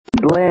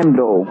Blam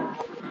though.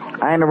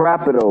 I ain't a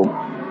rapper though.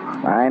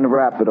 I ain't a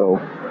rapper though.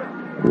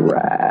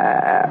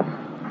 Rap.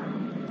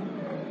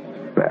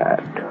 Bad.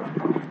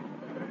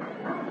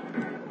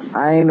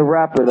 I ain't a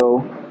rapper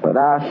though, but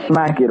I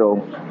smack you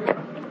though.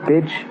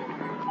 Bitch,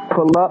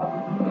 pull up,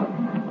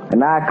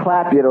 and I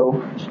clap you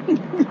though.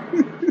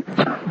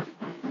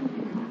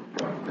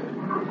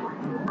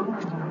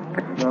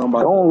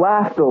 Don't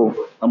laugh though.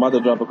 I'm about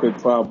to drop a quick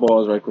 5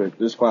 balls right quick.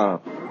 Just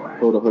 5.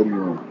 Throw the hoodie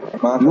on.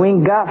 You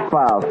ain't got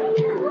 5.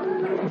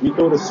 You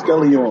throw the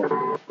skelly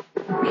on.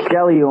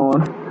 Skelly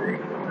on.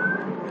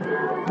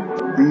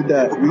 Read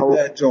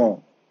that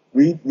John.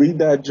 Read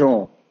that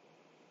John.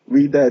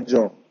 Read that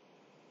John.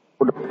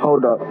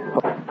 Hold up.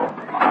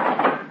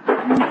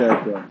 Read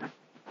that John.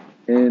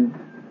 In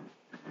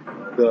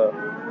the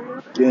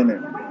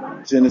beginning.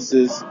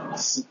 Genesis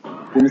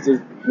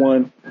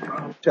 1,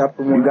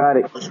 chapter 1. You got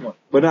it. Verse 1.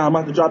 But now I'm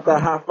about to drop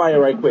that hot fire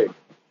right quick.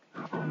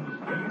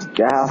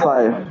 Get hot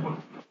fire.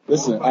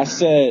 Listen, I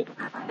said,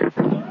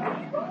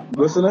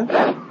 listening?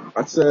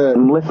 I said,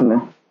 I'm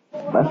listening.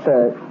 I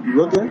said, you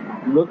looking?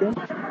 You looking?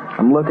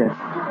 I'm looking.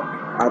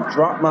 I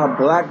dropped my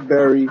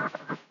Blackberry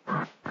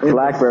in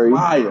Blackberry. the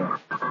fire.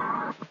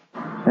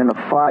 In the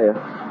fire.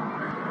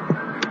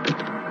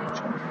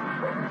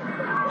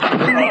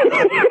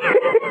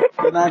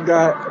 Then I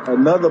got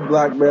another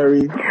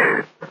Blackberry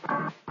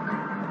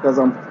because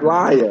I'm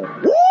flyer.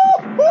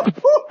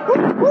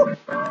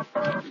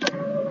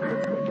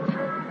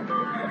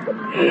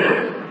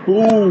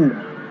 Boom.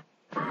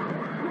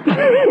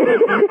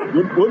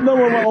 What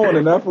number am I on?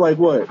 And that's like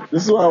what?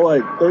 This is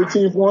like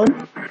 13th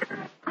one?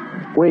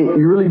 Wait,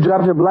 you really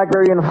dropped your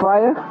Blackberry in the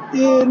fire?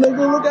 Yeah,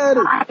 nigga, look at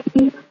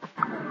it.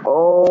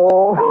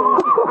 Oh.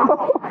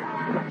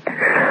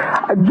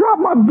 I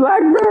dropped my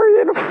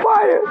Blackberry in the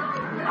fire.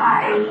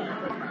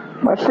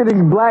 My shit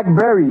is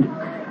Blackberry,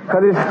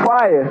 cause it's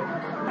fire.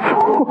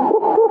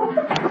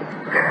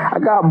 I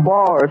got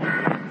bars.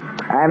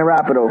 I ain't a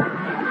rapper though.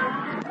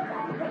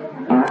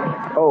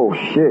 Oh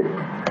shit.